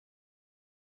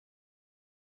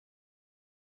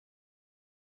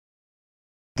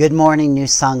Good morning, New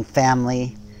Song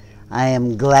family. I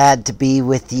am glad to be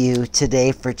with you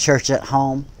today for Church at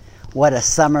Home. What a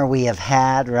summer we have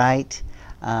had, right?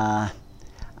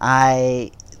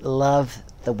 I love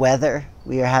the weather.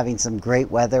 We are having some great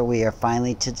weather. We are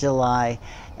finally to July,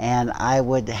 and I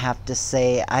would have to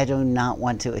say I do not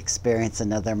want to experience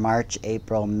another March,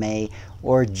 April, May,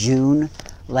 or June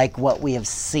like what we have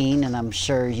seen, and I'm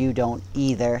sure you don't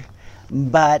either.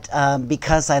 But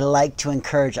because I like to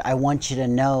encourage, I want you to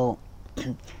know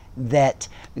that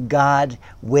God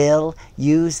will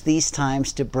use these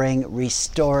times to bring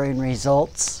restoring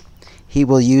results. He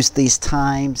will use these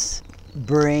times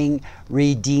bring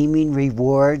redeeming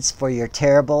rewards for your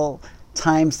terrible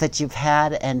times that you've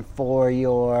had and for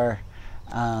your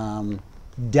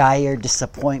dire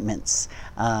disappointments.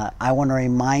 I want to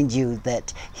remind you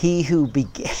that he who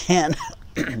began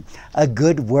a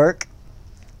good work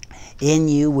in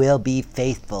you will be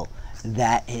faithful.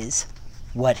 That is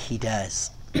what he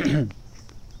does. The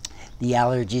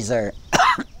allergies are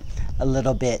a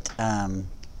little bit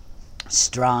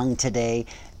strong today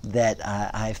that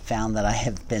I've found that I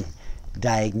have been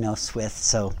diagnosed with.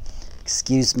 So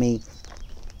excuse me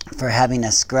for having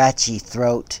a scratchy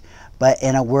throat. But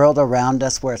in a world around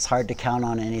us where it's hard to count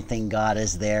on anything, God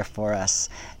is there for us.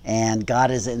 And God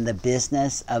is in the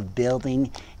business of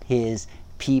building his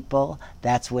people.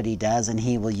 That's what he does, and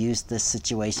he will use the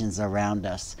situations around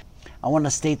us. I want to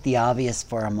state the obvious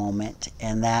for a moment,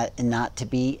 and that not to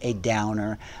be a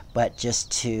downer, but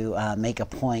just to make a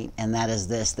point, and that is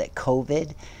this, that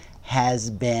COVID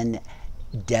has been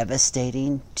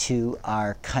devastating to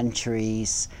our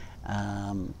country's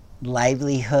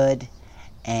livelihood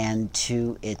and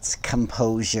to its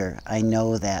composure. I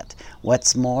know that.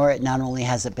 What's more, not only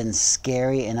has it been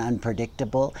scary and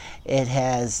unpredictable, it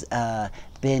has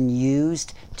been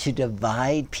used to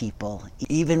divide people.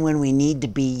 Even when we need to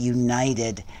be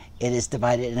united, it is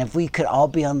divided. And if we could all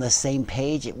be on the same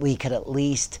page, we could at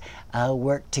least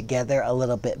work together a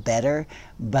little bit better.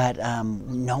 But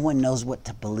no one knows what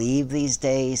to believe these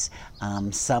days.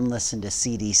 Some listen to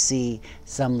CDC,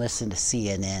 some listen to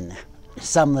CNN,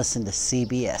 some listen to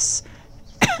CBS,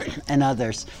 and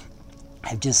others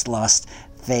have just lost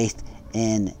faith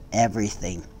in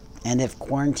everything. And if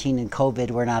quarantine and COVID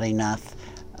were not enough,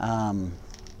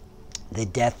 the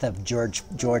death of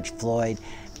George Floyd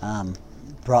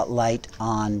brought light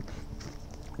on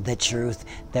the truth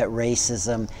that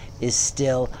racism is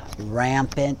still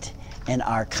rampant in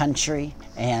our country,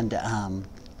 and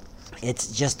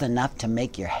it's just enough to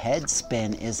make your head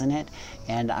spin, isn't it?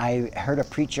 And I heard a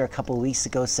preacher a couple of weeks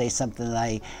ago say something that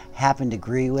I happened to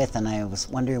agree with, and I was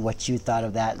wondering what you thought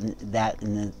of that.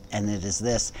 And it is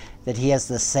this, that he has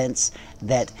the sense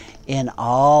that in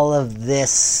all of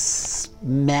this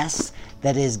mess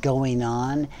that is going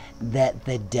on, that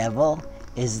the devil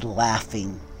is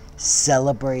laughing,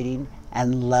 celebrating,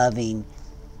 and loving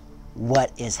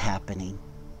what is happening.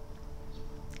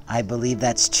 I believe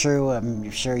that's true.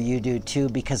 I'm sure you do too,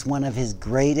 because one of his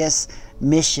greatest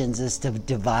missions is to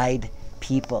divide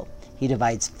people. He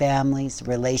divides families,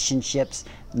 relationships,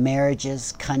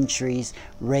 marriages, countries,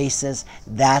 races.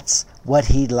 That's what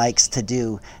he likes to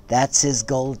do. That's his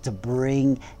goal, to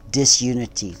bring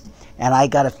disunity. And I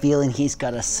got a feeling he's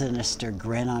got a sinister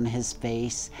grin on his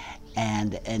face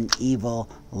and an evil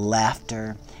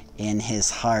laughter in his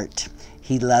heart.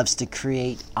 He loves to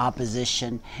create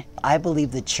opposition. I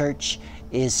believe the church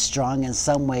is strong in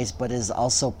some ways, but is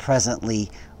also presently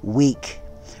weak.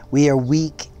 We are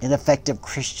weak, ineffective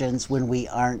Christians when we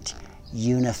aren't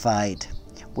unified,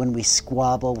 when we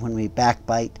squabble, when we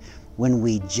backbite, when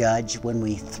we judge, when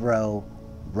we throw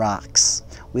rocks.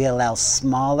 We allow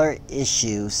smaller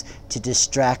issues to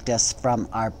distract us from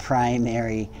our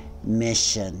primary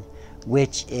mission,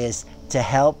 which is to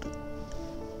help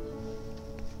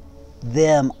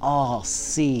them all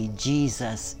see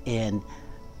Jesus in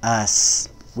us.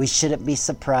 We shouldn't be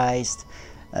surprised.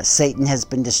 Satan has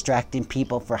been distracting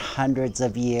people for hundreds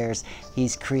of years.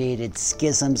 He's created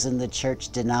schisms in the church,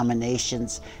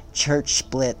 denominations, church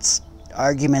splits,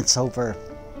 arguments over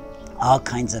all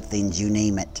kinds of things, you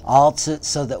name it. All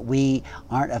so that we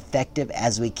aren't effective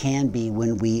as we can be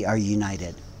when we are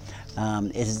united.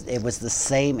 It was the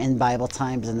same in Bible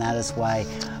times, and that is why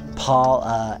Paul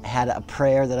had a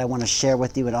prayer that I want to share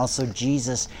with you, and also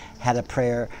Jesus had a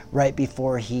prayer right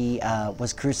before he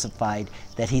was crucified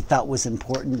that he thought was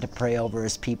important to pray over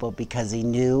his people, because he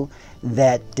knew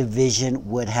that division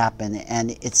would happen.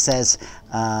 And it says,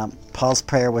 Paul's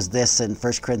prayer was this in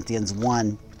 1 Corinthians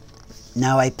 1.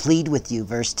 Now I plead with you,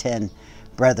 verse 10,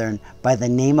 brethren, by the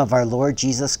name of our Lord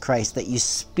Jesus Christ, that you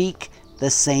speak the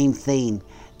same thing,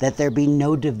 that there be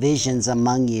no divisions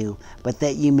among you, but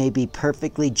that you may be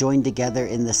perfectly joined together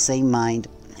in the same mind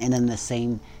and in the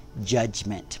same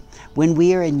judgment. When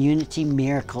we are in unity,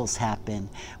 miracles happen.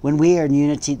 When we are in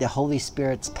unity, the Holy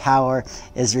Spirit's power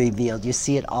is revealed. You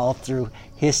see it all through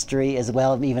history, as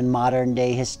well as even modern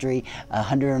day history.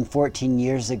 114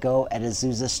 years ago at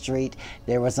Azusa Street,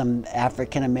 there was an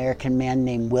African American man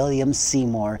named William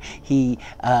Seymour. He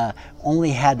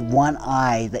only had one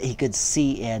eye that he could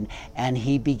see in, and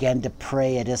he began to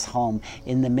pray at his home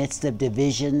in the midst of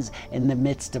divisions, in the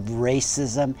midst of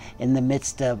racism, in the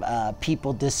midst of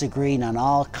people disagreeing on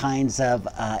all kinds of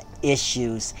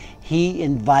issues. He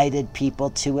invited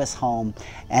people to his home,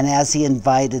 and as he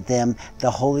invited them,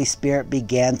 the Holy Spirit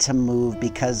began to move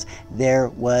because there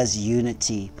was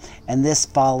unity. And this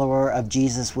follower of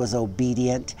Jesus was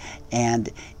obedient, and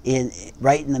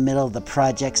right in the middle of the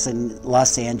projects in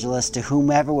Los Angeles, to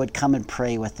whomever would come and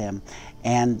pray with him.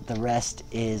 And the rest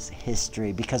is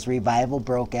history, because revival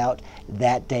broke out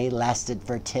that day, lasted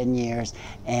for 10 years,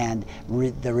 and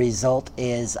the result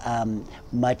is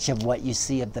much of what you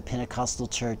see of the Pentecostal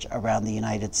church around the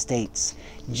United States.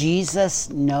 Jesus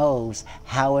knows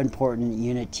how important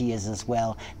unity is as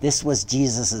well. This was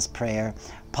Jesus's prayer.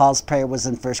 Paul's prayer was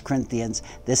in 1 Corinthians.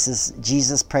 This is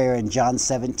Jesus' prayer in John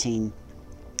 17.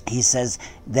 He says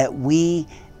that we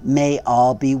may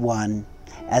all be one,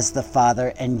 as the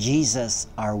Father and Jesus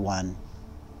are one.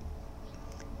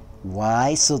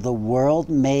 Why? So the world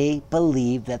may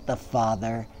believe that the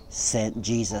Father sent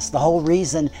Jesus. The whole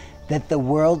reason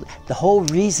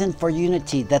for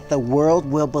unity, that the world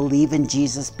will believe in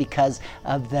Jesus, because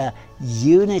of the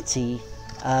unity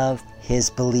of his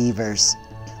believers.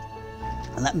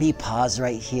 Let me pause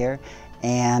right here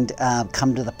and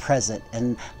come to the present,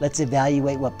 and let's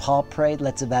evaluate what Paul prayed.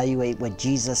 Let's evaluate what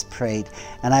Jesus prayed.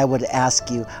 And I would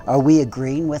ask you, are we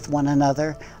agreeing with one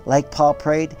another like Paul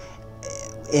prayed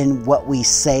in what we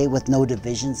say, with no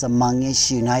divisions among us,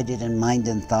 united in mind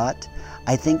and thought?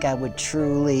 I think I would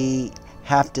truly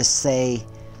have to say,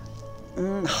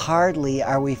 hardly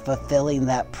are we fulfilling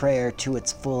that prayer to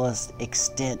its fullest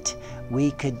extent.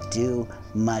 We could do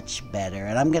much better.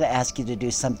 And I'm going to ask you to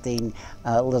do something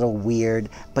a little weird,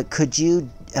 but could you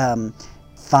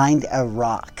find a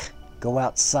rock? Go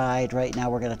outside right now.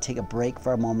 We're going to take a break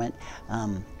for a moment.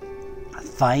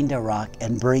 Find a rock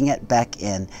and bring it back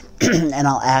in. And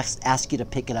I'll ask you to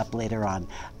pick it up later on.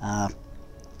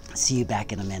 See you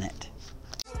back in a minute.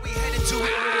 We headed to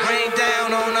rain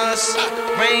down on us,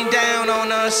 rain down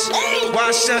on us,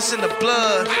 wash us in the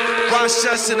blood, wash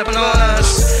us in the blood.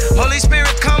 Holy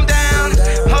Spirit come down,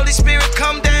 Holy Spirit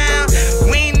come down,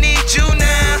 we need you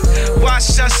now,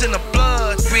 wash us in the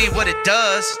blood, read what it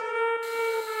does.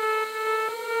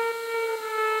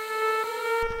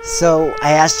 So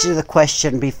I asked you the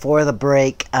question before the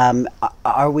break,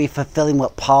 are we fulfilling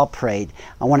what Paul prayed?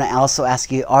 I want to also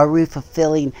ask you, are we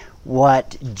fulfilling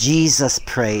what Jesus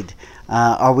prayed?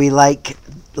 Are we like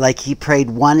he prayed,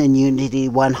 one in unity,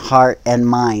 one heart and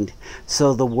mind,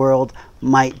 so the world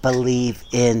might believe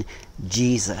in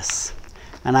Jesus?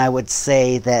 And I would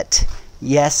say that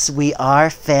yes, we are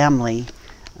family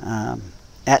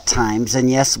at times, and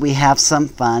yes, we have some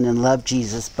fun and love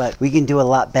Jesus, but we can do a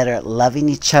lot better at loving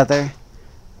each other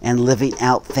and living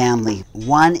out family.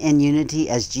 One in unity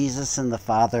as Jesus and the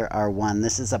Father are one.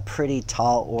 This is a pretty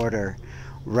tall order,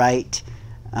 right?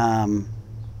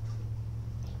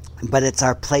 But it's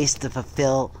our place to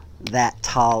fulfill that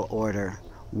tall order.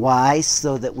 Why?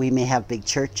 So that we may have big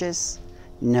churches?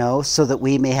 No. So that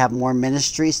we may have more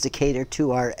ministries to cater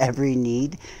to our every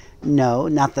need? No.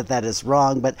 Not that that is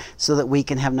wrong, but so that we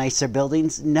can have nicer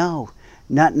buildings? No.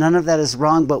 None of that is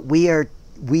wrong, but we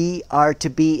are to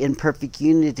be in perfect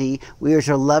unity. We are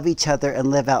to love each other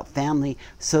and live out family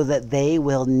so that they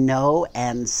will know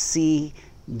and see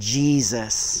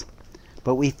Jesus.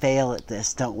 But we fail at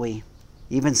this, don't we?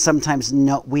 Even sometimes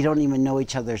we don't even know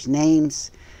each other's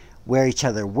names, where each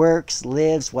other works,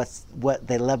 lives, what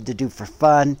they love to do for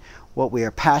fun, what we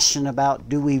are passionate about.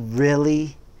 Do we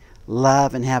really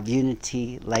love and have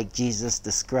unity like Jesus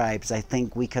describes? I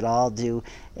think we could all do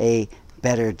a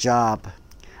better job.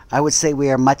 I would say we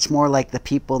are much more like the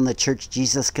people in the church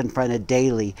Jesus confronted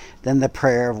daily than the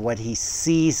prayer of what he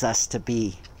sees us to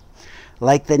be.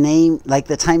 Like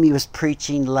the time he was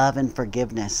preaching love and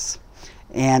forgiveness,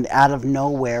 and out of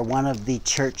nowhere, one of the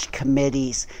church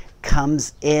committees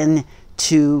comes in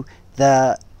to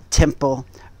the temple,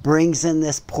 brings in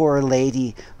this poor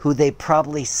lady who they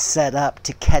probably set up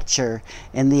to catch her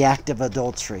in the act of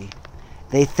adultery.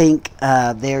 They think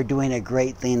they're doing a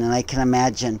great thing, and I can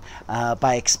imagine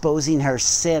by exposing her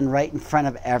sin right in front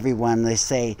of everyone, they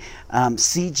say,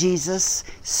 see Jesus,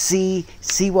 see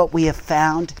what we have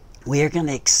found. We are going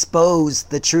to expose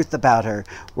the truth about her.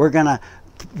 We're going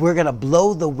to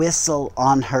blow the whistle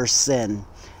on her sin.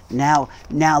 Now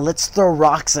let's throw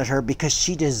rocks at her because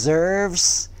she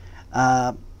deserves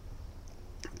to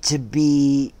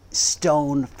be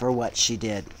stoned for what she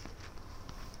did.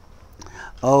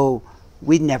 Oh,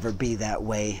 we'd never be that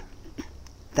way.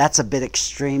 That's a bit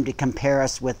extreme to compare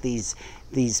us with these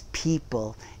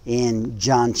people in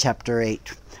John chapter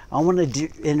 8. I want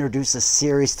to introduce a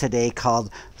series today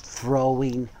called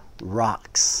Throwing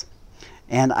Rocks.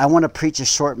 And I want to preach a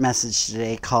short message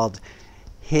today called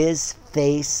His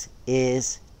Face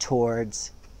is Towards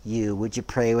You. Would you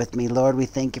pray with me? Lord, we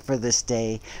thank you for this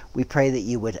day. We pray that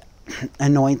you would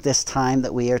anoint this time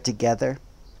that we are together.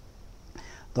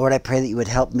 Lord, I pray that you would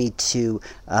help me to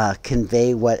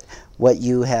convey what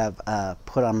you have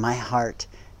put on my heart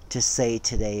to say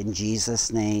today in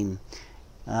Jesus' name.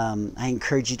 I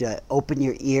encourage you to open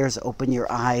your ears, open your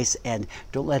eyes, and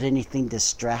don't let anything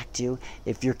distract you.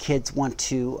 If your kids want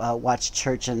to watch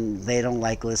church and they don't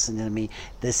like listening to me,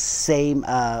 the same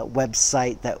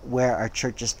website where our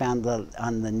church is found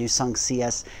on the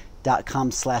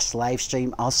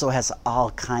newsongcs.com/livestream also has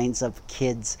all kinds of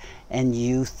kids and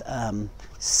youth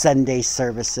Sunday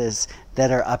services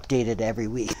that are updated every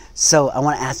week. So I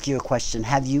want to ask you a question.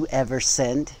 Have you ever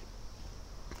sinned?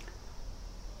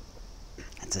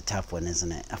 It's a tough one,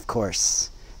 isn't it? Of course.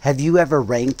 Have you ever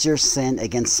ranked your sin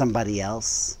against somebody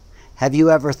else? Have you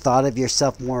ever thought of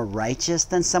yourself more righteous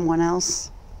than someone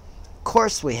else? Of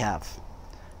course we have.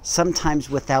 Sometimes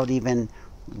without even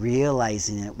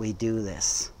realizing it, we do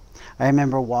this. I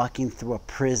remember walking through a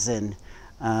prison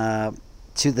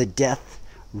to the death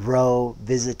row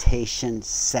visitation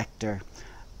sector.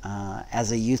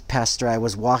 As a youth pastor, I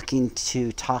was walking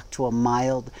to talk to a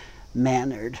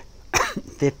mild-mannered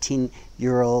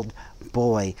 15-year-old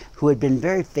boy who had been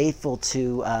very faithful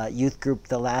to youth group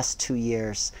the last 2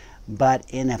 years, but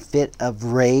in a fit of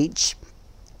rage,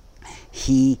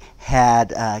 he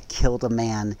had killed a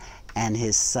man and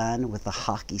his son with a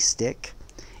hockey stick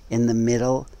in the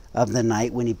middle of the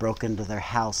night when he broke into their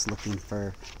house looking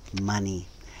for money.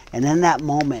 And in that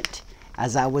moment,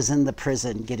 as I was in the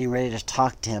prison getting ready to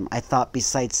talk to him, I thought,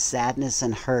 besides sadness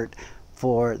and hurt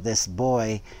for this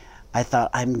boy, I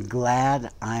thought, I'm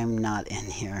glad I'm not in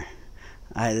here.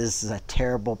 This is a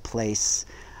terrible place.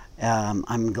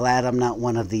 I'm glad I'm not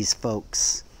one of these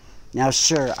folks. Now,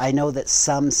 sure, I know that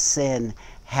some sin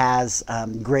has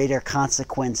greater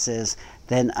consequences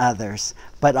than others.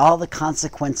 But all the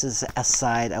consequences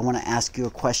aside, I want to ask you a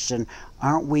question.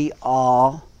 Aren't we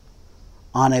all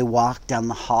on a walk down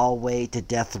the hallway to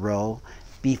death row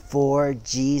before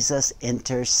Jesus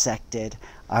intersected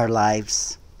our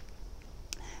lives?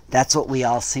 That's what we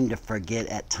all seem to forget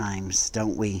at times,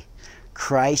 don't we?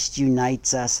 Christ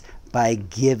unites us by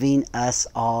giving us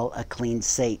all a clean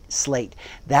slate.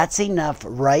 That's enough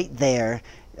right there.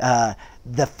 The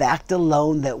fact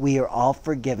alone that we are all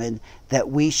forgiven, that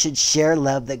we should share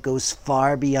love that goes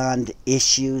far beyond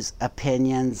issues,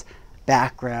 opinions,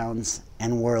 backgrounds,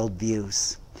 and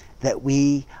worldviews. That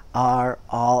we are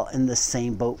all in the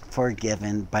same boat,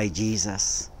 forgiven by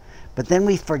Jesus. But then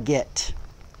we forget.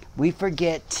 We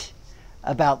forget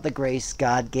about the grace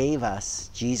God gave us,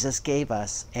 Jesus gave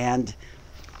us, and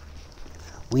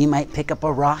we might pick up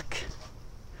a rock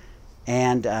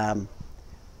and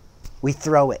we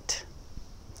throw it.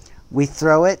 We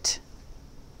throw it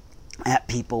at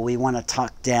people we want to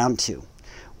talk down to.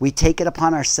 We take it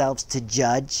upon ourselves to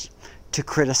judge, to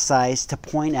criticize, to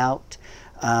point out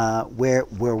where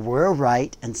we're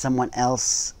right and someone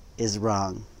else is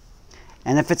wrong.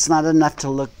 And if it's not enough to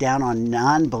look down on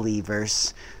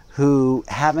non-believers who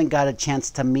haven't got a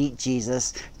chance to meet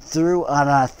Jesus through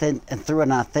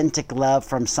an authentic love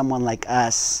from someone like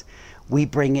us, we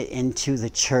bring it into the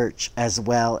church as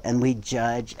well, and we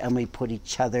judge and we put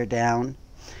each other down,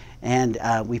 and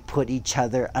we put each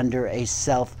other under a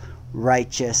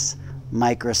self-righteous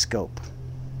microscope.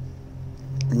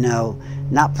 No,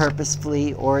 not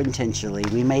purposefully or intentionally.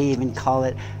 We may even call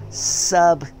it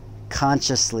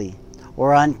subconsciously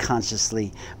or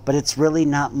unconsciously, but it's really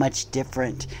not much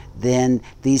different than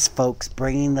these folks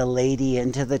bringing the lady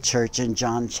into the church in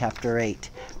John chapter 8.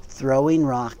 Throwing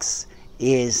rocks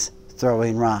is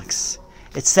throwing rocks.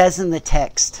 It says in the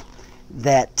text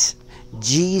that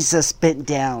Jesus bent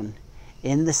down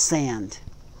in the sand,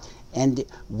 and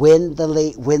when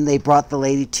they brought the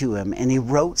lady to him, and he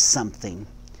wrote something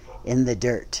in the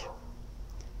dirt,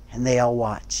 and they all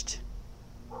watched.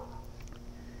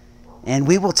 And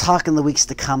we will talk in the weeks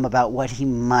to come about what he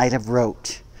might have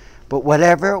wrote. But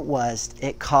whatever it was,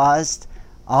 it caused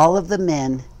all of the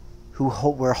men who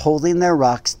were holding their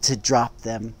rocks to drop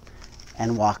them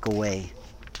and walk away.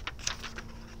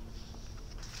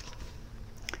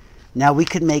 Now we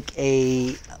could make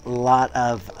a lot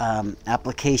of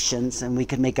applications, and we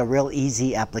could make a real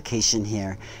easy application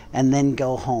here and then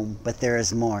go home, but there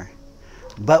is more.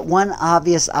 But one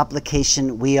obvious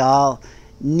application we all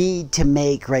need to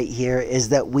make right here is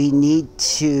that we need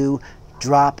to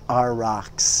drop our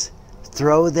rocks,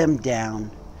 throw them down.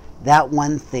 That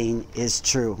one thing is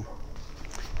true.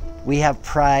 We have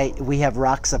pride, we have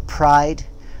rocks of pride,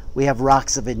 we have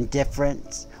rocks of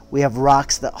indifference, we have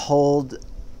rocks that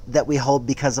we hold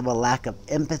because of a lack of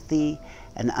empathy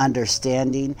and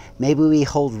understanding. Maybe we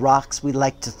hold rocks we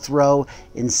like to throw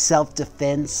in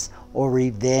self-defense or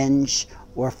revenge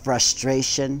or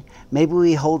frustration. Maybe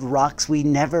we hold rocks we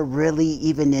never really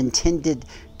even intended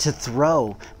to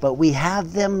throw, but we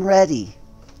have them ready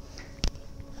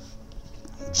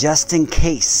just in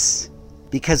case,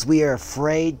 because we are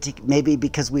afraid to, maybe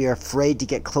because we are afraid to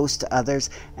get close to others,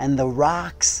 and the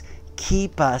rocks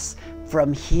keep us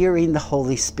from hearing the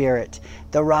Holy Spirit.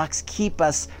 The rocks keep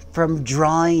us from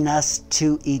drawing us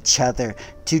to each other,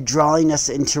 to drawing us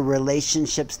into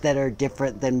relationships that are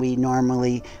different than we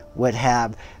normally would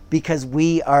have, because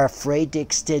we are afraid to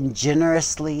extend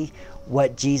generously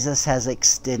what Jesus has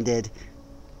extended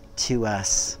to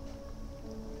us.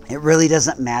 It really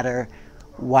doesn't matter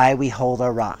why we hold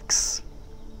our rocks.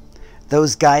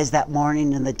 Those guys that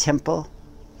morning in the temple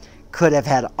could have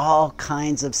had all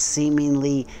kinds of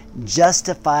seemingly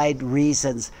justified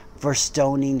reasons for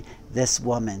stoning this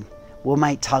woman. We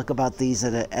might talk about these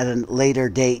at a later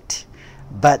date.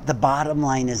 But the bottom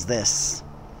line is this: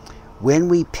 when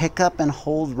we pick up and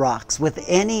hold rocks with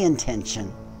any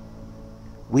intention,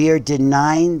 we are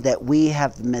denying that we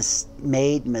have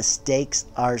made mistakes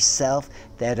ourselves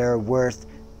that are worth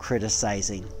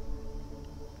criticizing.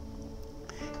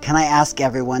 Can I ask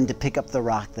everyone to pick up the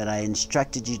rock that I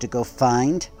instructed you to go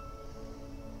find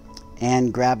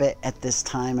and grab it at this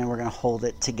time, and we're going to hold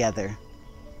it together.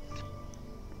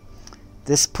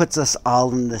 This puts us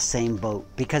all in the same boat,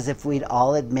 because if we'd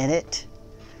all admit it,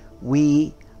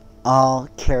 we all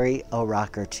carry a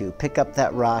rock or two. Pick up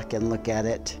that rock and look at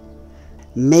it.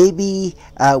 Maybe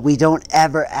we don't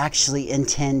ever actually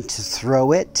intend to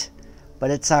throw it, but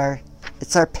it's our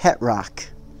pet rock.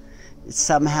 It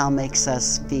somehow makes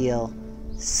us feel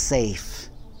safe.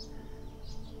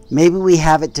 Maybe we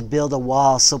have it to build a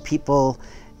wall so people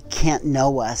can't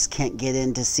know us, can't get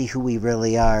in to see who we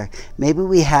really are. Maybe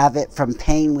we have it from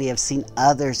pain we have seen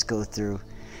others go through.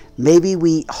 Maybe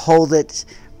we hold it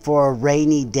for a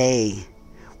rainy day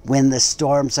when the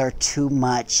storms are too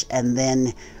much, and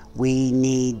then we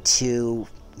need to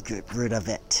get rid of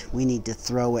it. We need to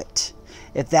throw it.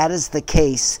 If that is the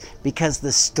case, because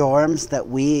the storms that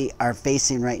we are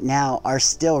facing right now are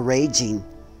still raging,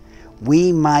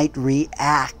 we might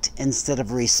react instead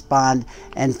of respond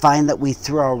and find that we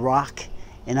threw a rock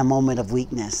in a moment of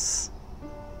weakness.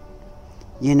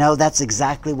 You know, that's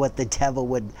exactly what the devil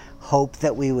would hope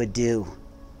that we would do.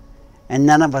 And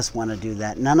none of us want to do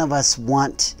that. None of us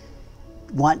want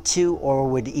to or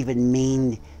would even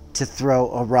mean to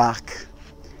throw a rock.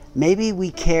 Maybe we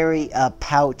carry a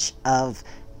pouch of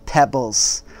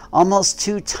pebbles, almost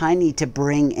too tiny to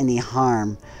bring any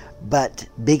harm, but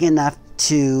big enough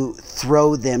to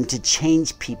throw them to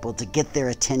change people, to get their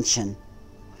attention.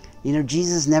 You know,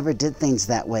 Jesus never did things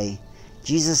that way.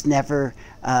 Jesus never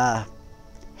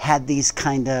had these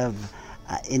kind of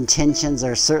intentions,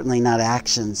 or certainly not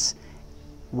actions.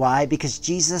 Why? Because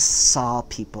Jesus saw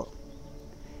people.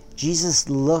 Jesus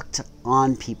looked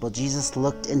on people. Jesus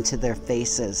looked into their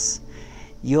faces.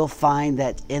 You'll find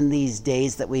that in these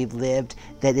days that we've lived,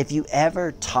 that if you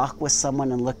ever talk with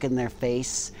someone and look in their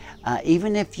face,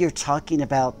 even if you're talking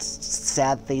about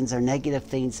sad things or negative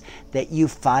things, that you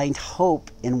find hope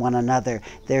in one another.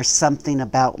 There's something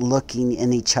about looking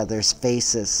in each other's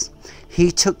faces.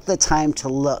 He took the time to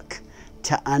look,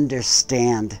 to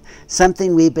understand,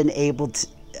 something we've been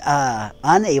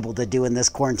unable to do in this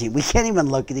quarantine. We can't even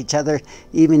look at each other,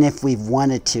 even if we've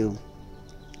wanted to.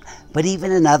 But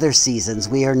even in other seasons,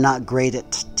 we are not great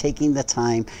at taking the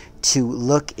time to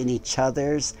look in each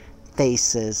other's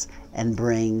faces and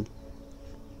bring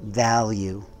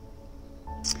value.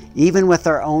 Even with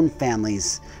our own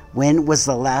families, when was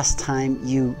the last time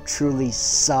you truly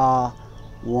saw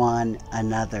one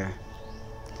another?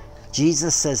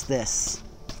 Jesus says this: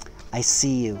 I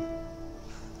see you.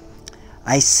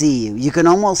 I see you. You can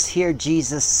almost hear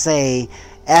Jesus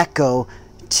echo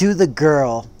to the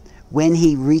girl when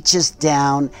he reaches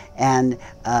down and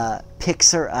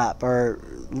picks her up or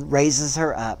raises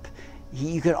her up,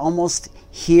 you could almost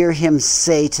hear him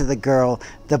say to the girl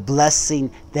the blessing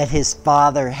that his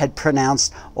father had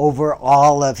pronounced over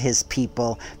all of his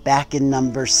people back in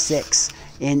Numbers 6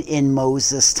 in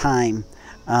Moses' time.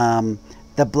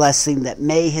 The blessing that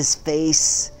may his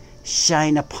face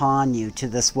shine upon you, to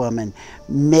this woman.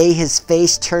 May his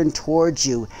face turn towards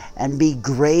you and be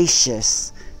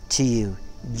gracious to you.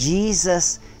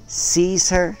 Jesus sees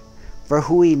her for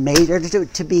who he made her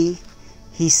to be.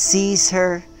 He sees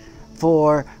her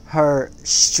for her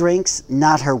strengths,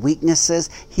 not her weaknesses.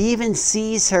 He even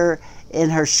sees her in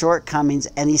her shortcomings,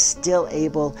 and he's still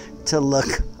able to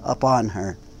look upon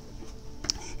her.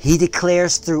 He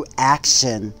declares through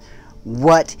action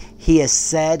what he has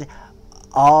said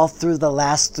all through the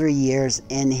last 3 years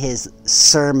in his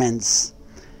sermons.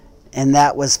 And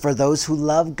that was, for those who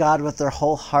love God with their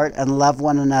whole heart and love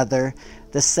one another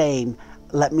the same,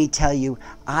 let me tell you,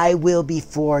 I will be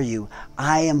for you.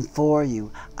 I am for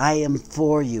you. I am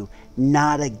for you,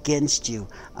 not against you.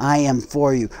 I am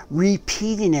for you.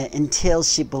 Repeating it until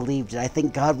she believed it. I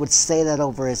think God would say that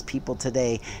over his people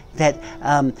today, that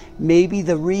maybe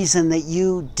the reason that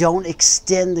you don't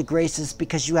extend the grace is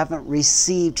because you haven't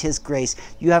received his grace.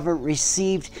 You haven't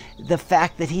received the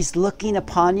fact that he's looking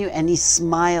upon you and he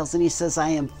smiles and he says, I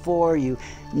am for you,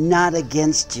 not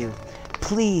against you.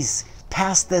 Please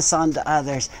pass this on to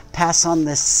others. Pass on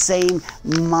the same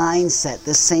mindset,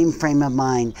 the same frame of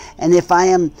mind. And if I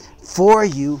am for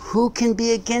you, who can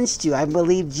be against you? I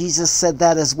believe Jesus said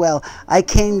that as well. I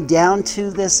came down to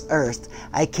this earth.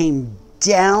 I came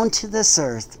down to this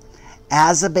earth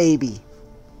as a baby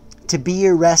to be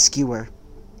your rescuer.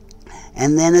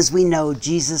 And then, as we know,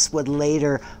 Jesus would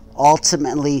later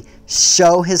ultimately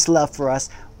show his love for us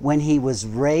when he was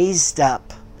raised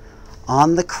up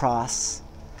on the cross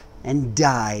and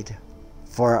died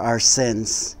for our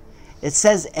sins. It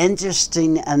says,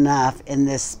 interesting enough, in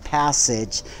this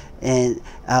passage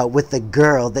with the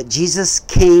girl, that Jesus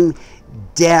came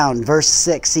down, verse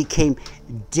 6, he came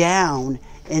down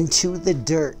into the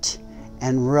dirt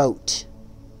and wrote.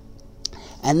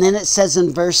 And then it says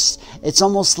in verse, it's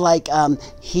almost like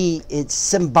it's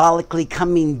symbolically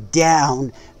coming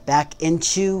down back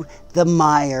into the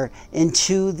mire,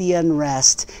 into the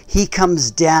unrest. He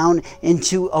comes down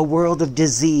into a world of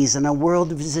disease and a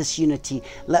world of disunity.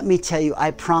 Let me tell you,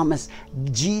 I promise,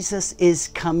 Jesus is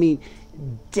coming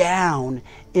down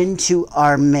into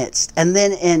our midst. And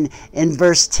then in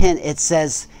verse 10, it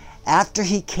says, after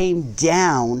he came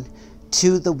down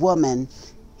to the woman,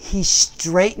 he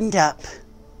straightened up.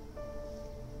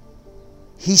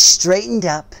 He straightened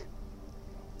up.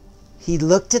 He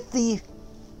looked at the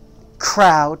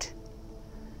crowd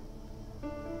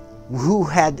who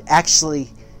had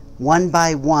actually one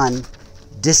by one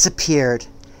disappeared,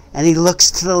 and he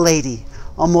looks to the lady,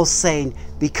 almost saying,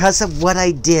 because of what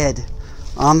I did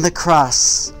on the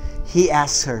cross, he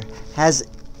asks her,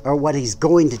 or what he's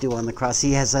going to do on the cross,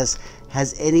 he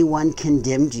has anyone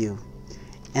condemned you?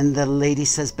 And the lady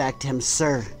says back to him,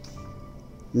 sir,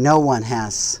 no one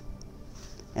has.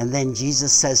 And then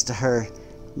Jesus says to her,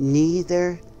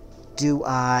 neither do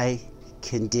I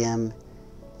condemn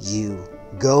you.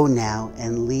 Go now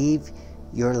and leave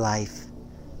your life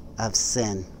of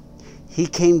sin. He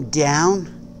came down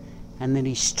and then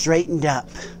he straightened up.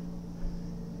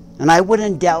 And I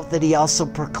wouldn't doubt that he also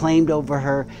proclaimed over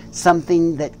her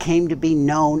something that came to be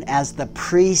known as the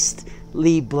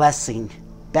priestly blessing,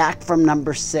 back from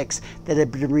number 6, that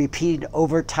had been repeated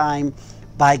over time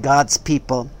by God's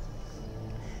people.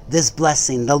 This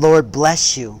blessing, the Lord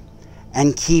bless you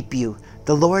and keep you.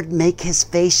 The Lord make his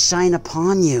face shine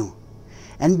upon you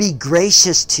and be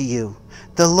gracious to you.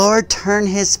 The Lord turn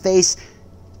his face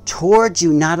towards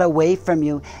you, not away from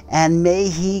you, and may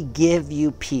he give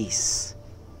you peace.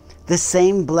 The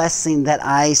same blessing that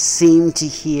I seem to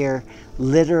hear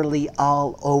literally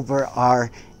all over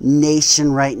our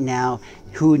nation right now,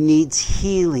 who needs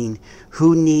healing,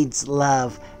 who needs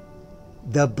love.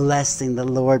 The blessing, the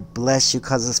Lord bless you,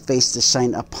 cause his face to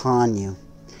shine upon you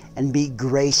and be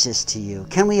gracious to you.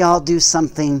 Can we all do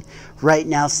something right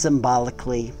now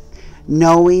symbolically,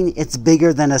 knowing it's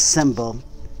bigger than a symbol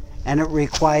and it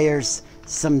requires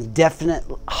some definite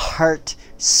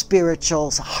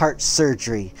spiritual heart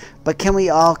surgery? But can we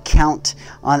all count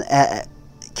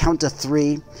to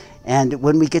 3? And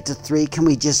when we get to 3, can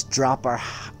we just drop our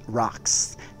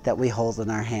rocks that we hold in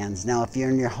our hands? Now, if you're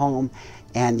in your home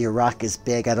and your rock is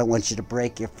big, I don't want you to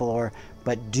break your floor,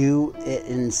 but do it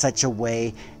in such a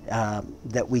way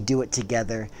that we do it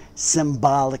together,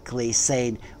 symbolically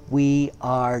saying, we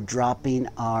are dropping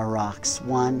our rocks.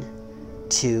 1,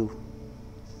 2,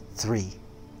 3.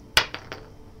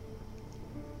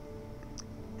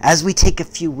 As we take a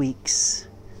few weeks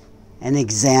and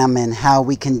examine how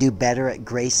we can do better at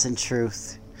grace and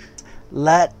truth,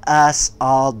 let us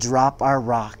all drop our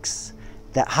rocks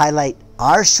that highlight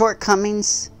our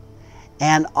shortcomings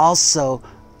and also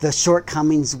the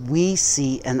shortcomings we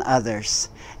see in others.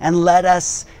 And let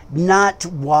us not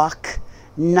walk,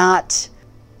 not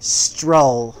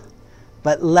stroll,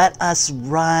 but let us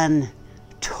run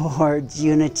towards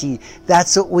unity.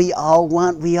 That's what we all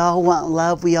want. We all want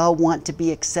love. We all want to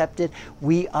be accepted.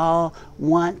 We all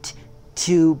want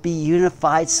to be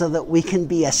unified so that we can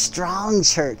be a strong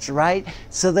church, right?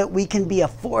 So that we can be a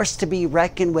force to be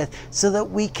reckoned with, so that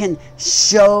we can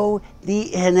show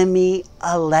the enemy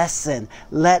a lesson.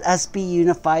 Let us be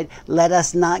unified. Let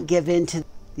us not give in to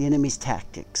the enemy's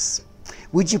tactics.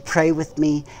 Would you pray with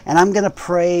me? And I'm going to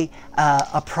pray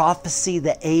a prophecy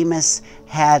that Amos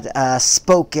had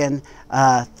spoken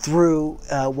through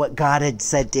what God had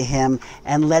said to him,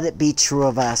 and let it be true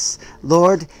of us.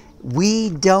 Lord, we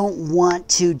don't want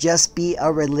to just be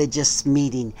a religious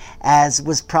meeting, as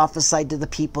was prophesied to the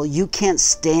people. You can't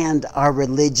stand our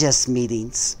religious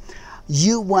meetings.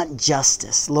 You want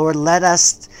justice. Lord, let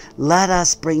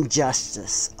us bring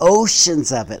justice,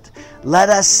 oceans of it. Let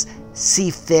us see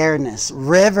fairness,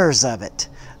 rivers of it.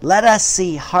 Let us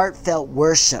see heartfelt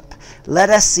worship.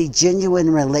 Let us see genuine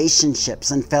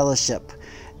relationships and fellowship.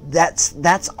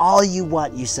 That's all you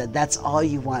want, you said. That's all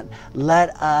you want.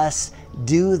 Let us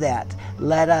do that.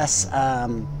 Let us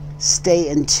stay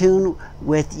in tune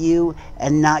with you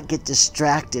and not get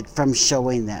distracted from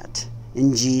showing that.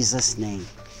 In Jesus' name.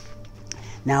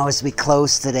 Now, as we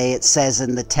close today, it says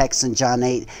in the text in John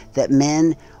 8 that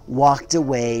men walked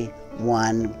away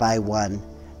one by one.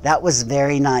 That was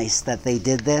very nice that they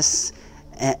did this,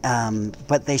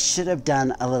 but they should have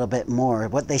done a little bit more.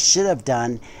 What they should have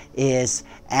done is,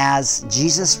 as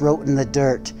Jesus wrote in the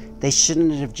dirt, they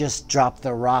shouldn't have just dropped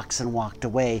their rocks and walked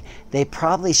away. They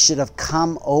probably should have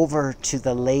come over to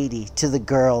the lady, to the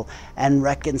girl, and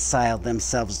reconciled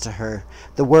themselves to her.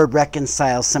 The word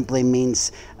reconcile simply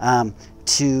means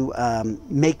to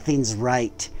make things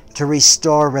right, to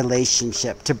restore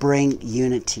relationship, to bring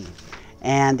unity.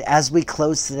 And as we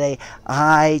close today,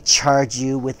 I charge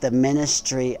you with the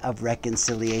ministry of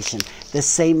reconciliation, the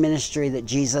same ministry that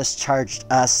Jesus charged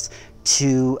us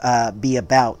to be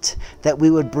about, that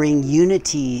we would bring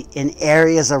unity in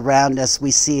areas around us we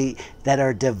see that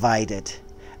are divided.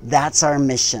 That's our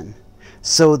mission,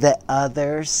 so that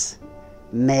others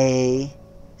may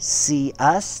see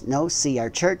us, see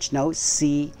our church,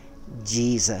 see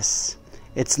Jesus.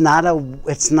 It's not a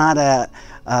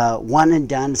one and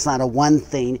done. It's not a one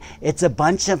thing. It's a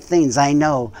bunch of things, I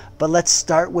know, but let's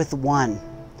start with one.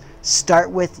 Start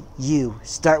with you.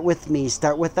 Start with me.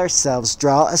 Start with ourselves.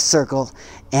 Draw a circle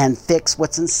and fix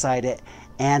what's inside it,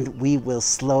 and we will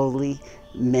slowly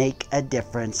make a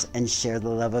difference and share the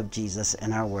love of Jesus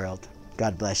in our world.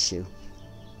 God bless you.